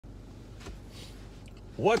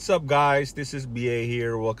What's up, guys? This is BA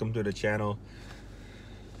here. Welcome to the channel.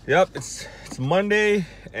 Yep, it's Monday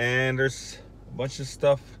and there's a bunch of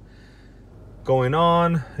stuff going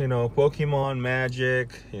on, Pokemon,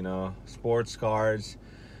 Magic, sports cards,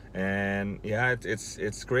 and yeah,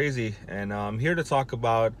 it's crazy. And I'm here to talk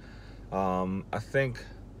about I think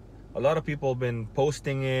a lot of people have been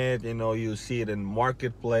posting it, you see it in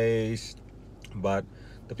marketplace, but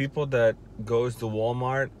the people that goes to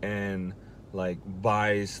Walmart and like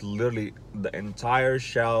buys literally the entire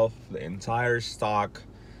shelf, the entire stock,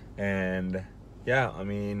 and yeah,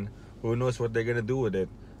 who knows what they're gonna do with it.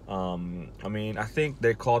 I think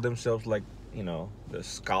they call themselves like, the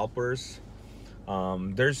scalpers.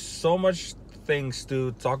 There's so much things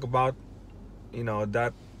to talk about,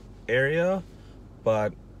 that area,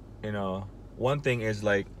 but one thing is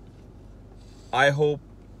like, I hope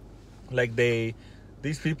like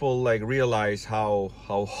these people like realize how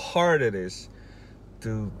hard it is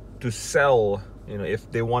to sell,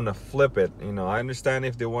 if they want to flip it. I understand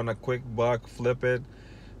if they want a quick buck, flip it,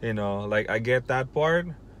 like I get that part,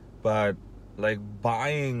 but like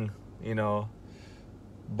buying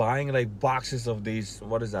like boxes of these,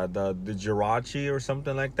 what is that, the Jirachi or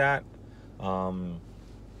something like that,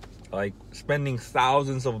 like spending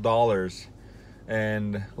thousands of dollars.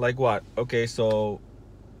 And like, what, okay, so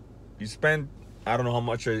you spend, I don't know how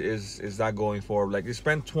much is that going for. Like, you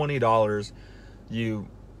spend $20, you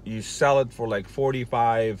sell it for like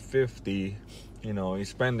 45, 50. You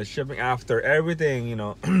spend the shipping after everything,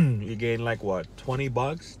 you gain like what, 20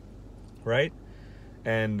 bucks, right?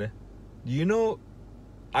 And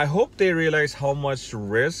I hope they realize how much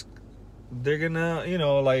risk they're gonna,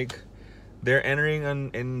 like they're entering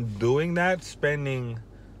in doing that, spending,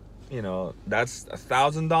 that's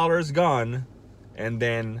 $1,000 gone. And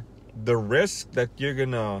then the risk that they're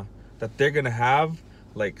gonna have,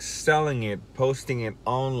 like selling it, posting it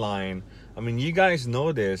online. You guys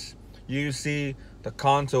know this. You see the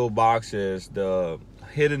Kanto boxes, the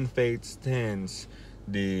Hidden Fates tins,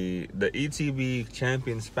 the ETB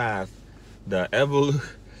Champions Path, the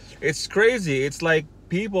it's crazy. It's like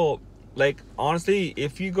people, like, honestly,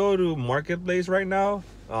 if you go to Marketplace right now,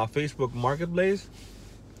 Facebook Marketplace,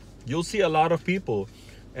 you'll see a lot of people.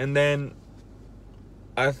 And then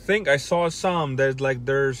I think I saw some that like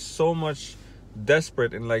there's so much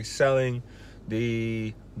desperate in like selling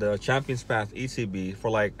the Champions Path ECB for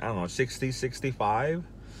like, I don't know, 60, 65,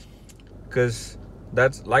 because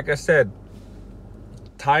that's, like I said,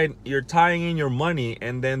 you're tying in your money,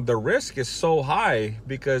 and then the risk is so high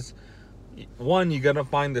because, one, you're gonna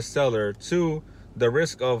find the seller. Two, the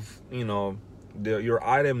risk of your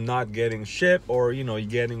item not getting shipped, or you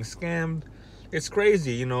getting scammed. It's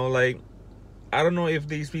crazy. Like, I don't know if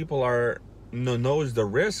these people are knows the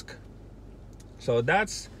risk. So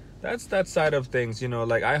that's that side of things.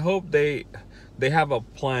 Like, I hope they have a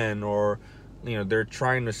plan, or they're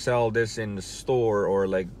trying to sell this in the store, or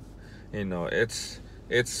like, it's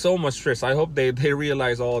so much stress. I hope they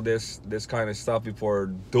realize all this kind of stuff before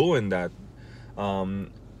doing that. And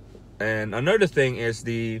another thing is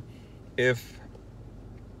if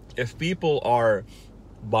people are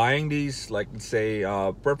buying these, like, let's say,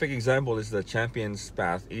 perfect example is the Champions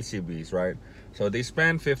Path ECBs, right? So they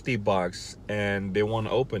spend 50 bucks and they want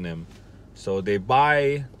to open them. So they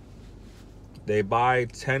buy 10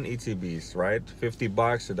 ETBs, right? 50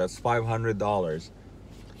 bucks, so that's $500.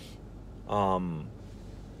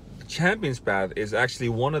 Champions Path is actually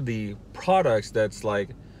one of the products that's like,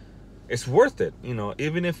 it's worth it,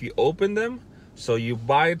 even if you open them. So you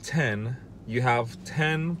buy 10, you have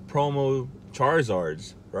 10 promo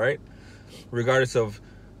Charizards, right? Regardless of,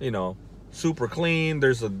 super clean,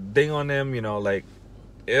 there's a ding on them, like,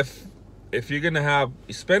 if you're gonna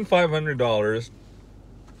you spend $500,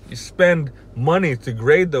 you spend money to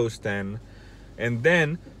grade those 10, and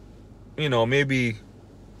then maybe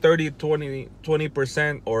 30,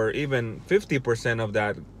 20%, or even 50% of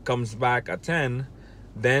that comes back at 10,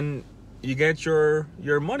 then you get your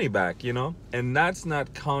money back, and that's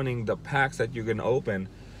not counting the packs that you're gonna open.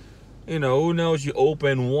 Who knows, you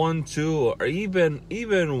open 1, 2, or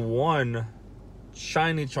even one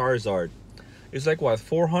shiny Charizard, it's like, what,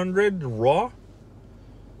 400 raw.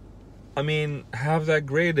 Have that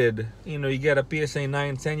graded, you get a PSA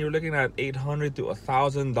 9, 10, you're looking at $800 to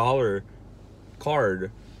 $1,000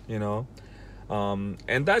 card.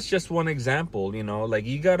 And that's just one example. Like,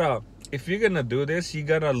 you gotta, if you're gonna do this, you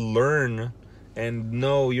gotta learn and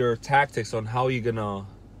know your tactics on how you're gonna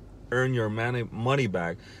earn your money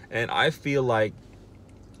back. And I feel like,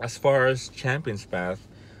 as far as Champions Path,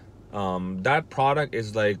 that product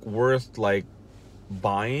is like worth like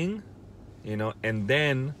buying, and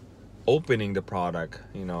then opening the product,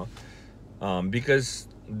 you know, because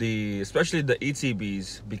especially the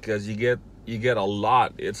ETBs, because you get a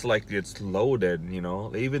lot. It's like it's loaded, you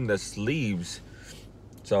know, even the sleeves.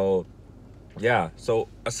 So yeah, so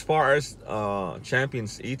as far as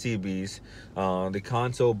Champions ETBs, the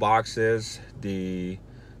console boxes, the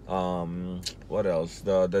what else,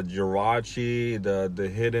 the Jirachi, the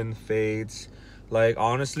Hidden Fates, like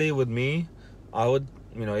honestly with me, I would,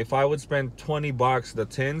 you know, if I would spend 20 bucks the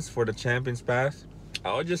tins for the Champions Pass,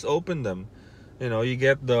 I would just open them. You know, you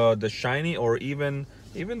get the shiny, or even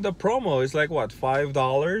the promo is like what,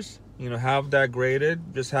 $5, you know, have that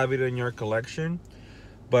graded, just have it in your collection.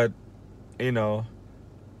 But you know,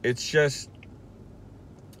 it's just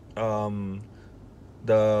um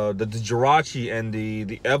the Jirachi and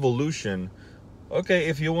the evolution. Okay,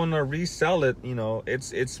 if you want to resell it, you know,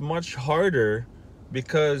 it's much harder,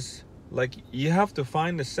 because like you have to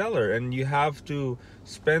find the seller and you have to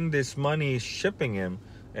spend this money shipping him,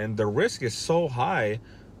 and the risk is so high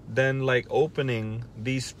than like opening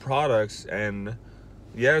these products. And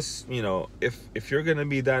yes, you know, if you're gonna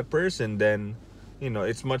be that person, then you know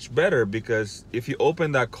it's much better, because if you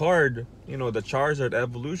open that card, you know, the Charizard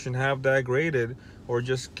evolution, have that graded, or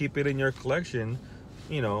just keep it in your collection,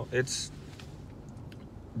 you know, it's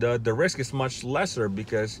the risk is much lesser,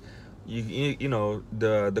 because you know,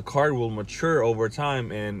 the card will mature over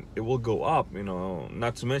time and it will go up, you know,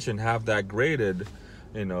 not to mention have that graded,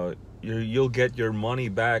 you know, you'll get your money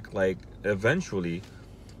back like eventually.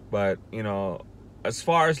 But you know, as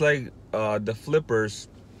far as like the flippers,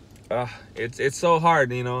 it's so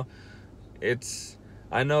hard, you know. It's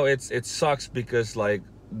I know it sucks, because like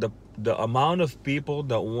the amount of people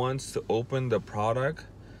that wants to open the product,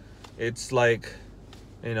 it's like,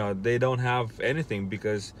 you know, they don't have anything,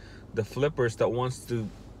 because the flippers that wants to,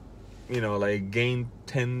 you know, like gain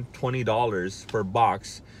 $10-20 per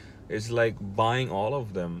box is like buying all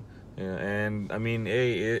of them. And I mean,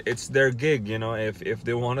 hey, it's their gig, you know. If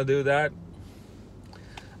they want to do that,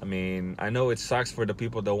 I mean, I know it sucks for the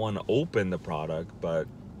people that want to open the product, but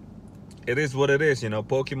it is what it is, you know.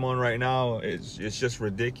 Pokemon right now is it's just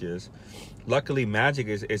ridiculous. Luckily, Magic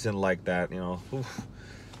isn't like that, you know. Oof.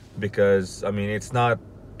 Because I mean, it's not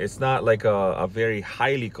like a very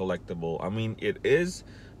highly collectible. I mean, it is,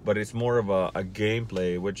 but it's more of a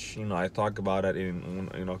gameplay, which, you know, I talk about it in,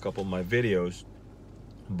 you know, a couple of my videos.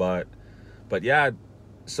 But yeah,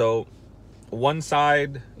 so one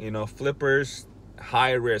side, you know, flippers,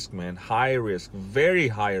 high risk, man, high risk, very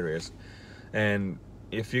high risk. And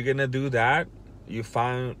if you're gonna do that, you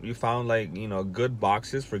found like, you know, good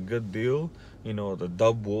boxes for good deal, you know, the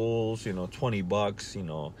dub wolves, you know, 20 bucks, you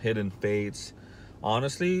know, Hidden Fates.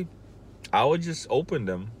 Honestly, I would just open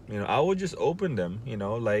them, you know. I would just open them, you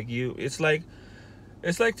know. Like you it's like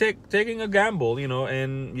taking a gamble, you know,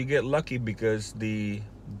 and you get lucky, because the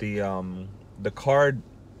card,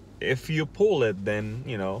 if you pull it, then,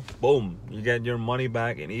 you know, boom, you get your money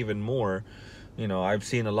back and even more. You know, I've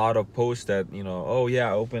seen a lot of posts that, you know, oh yeah,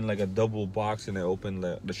 I open like a double box and I open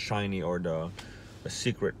the shiny, or the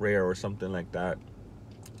secret rare, or something like that.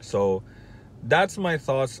 So that's my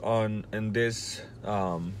thoughts on in this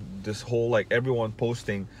whole, like, everyone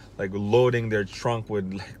posting, like loading their trunk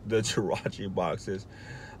with like the Jirachi boxes.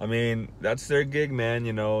 I mean, that's their gig, man,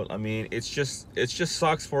 you know. I mean, it's just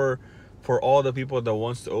sucks for all the people that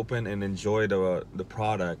wants to open and enjoy the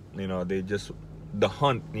product, you know. They just, the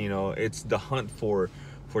hunt, you know, it's the hunt for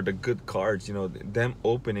the good cards, you know, them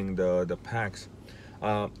opening the packs.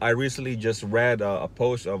 I recently just read a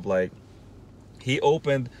post of like, he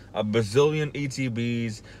opened a bazillion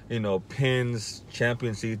ETBs, you know, pins,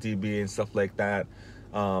 Champions ETB, and stuff like that.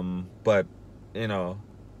 But you know,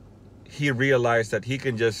 he realized that he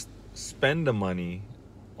can just spend the money,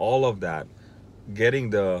 all of that, getting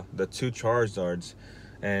the two Charizards,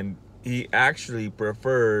 and he actually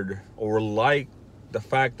preferred or liked the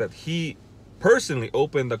fact that he personally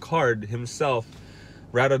opened the card himself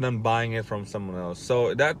rather than buying it from someone else.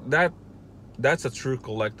 So that's a true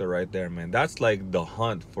collector right there, man. That's like the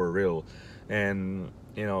hunt for real. And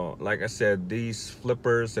you know, like I said, these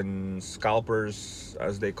flippers and scalpers,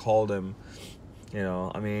 as they call them, you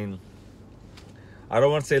know, I mean, I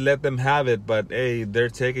don't want to say let them have it, but hey, they're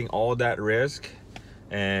taking all that risk.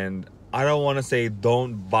 And I don't want to say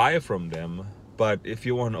don't buy from them, but if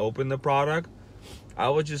you want to open the product, I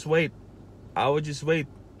would just wait. I would just wait,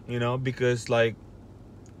 you know, because like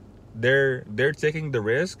they're taking the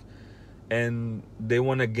risk, and they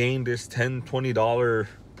want to gain this $10-20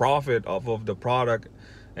 profit off of the product.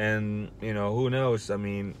 And you know, who knows, I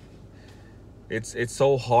mean, it's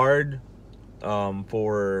so hard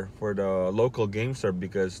for the local game store,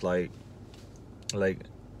 because like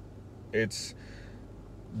it's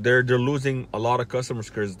they're losing a lot of customers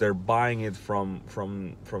because they're buying it from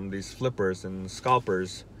these flippers and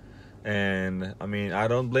scalpers. And I mean, I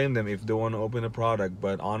don't blame them if they want to open a product,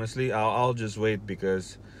 but honestly, I'll just wait,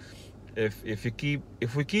 because if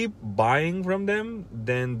we keep buying from them,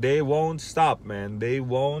 then they won't stop, man. They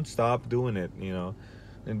won't stop doing it, you know.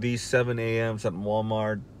 And these 7 a.m.s at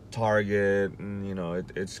Walmart, Target, and you know,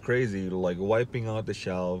 it's crazy, like wiping out the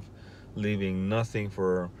shelf, leaving nothing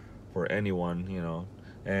for anyone, you know.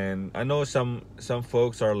 And I know some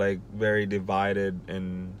folks are like very divided,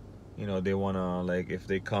 and you know, they wanna, like, if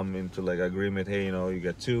they come into like agreement, hey, you know, you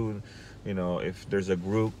get two, you know, if there's a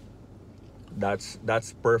group, that's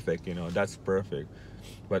perfect, you know, that's perfect.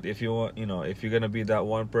 But if you want, you know, if you're gonna be that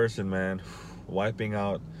one person, man, wiping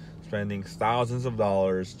out, spending thousands of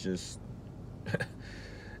dollars, just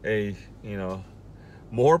hey, you know,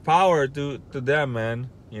 more power to them, man.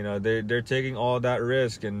 You know, they're taking all that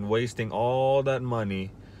risk and wasting all that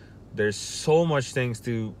money. There's so much things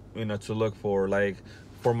to, you know, to look for. Like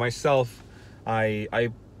for myself, I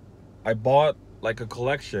bought like a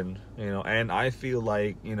collection, you know, and I feel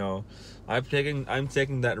like, you know, I'm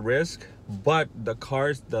taking that risk, but the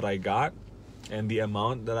cards that I got and the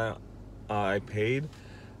amount that I paid,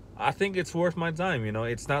 I think it's worth my time, you know.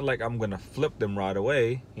 It's not like I'm gonna flip them right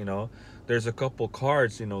away, you know. There's a couple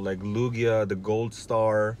cards, you know, like Lugia, the Gold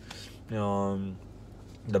Star, um,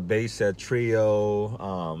 the base set trio,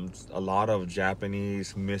 a lot of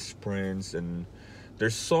Japanese misprints, and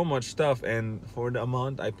there's so much stuff. And for the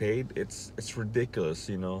amount I paid, it's ridiculous,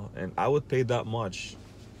 you know. And I would pay that much,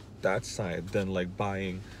 that side, than like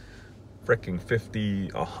buying freaking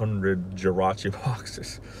 50, 100 Jirachi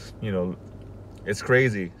boxes, you know. It's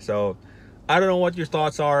crazy. So I don't know what your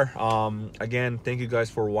thoughts are. Again, thank you guys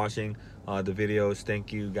for watching the videos.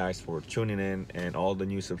 Thank you guys for tuning in, and all the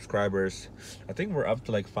new subscribers. I think we're up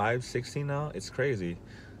to like 560 now. It's crazy.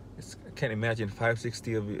 I can't imagine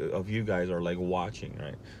 560 of you guys are like watching,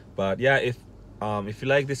 right? But yeah, if you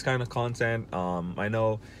like this kind of content, I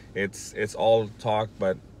know it's all talk,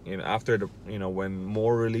 but you know, after the, you know, when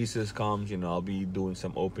more releases comes, you know, I'll be doing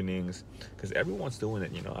some openings, because everyone's doing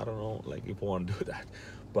it, you know. I don't know, like, people want to do that.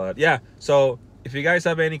 But yeah, so if you guys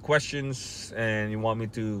have any questions and you want me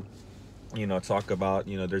to, you know, talk about,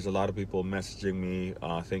 you know, there's a lot of people messaging me.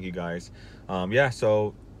 Thank you guys. Yeah,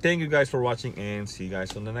 so thank you guys for watching, and see you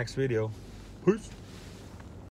guys on the next video. Peace.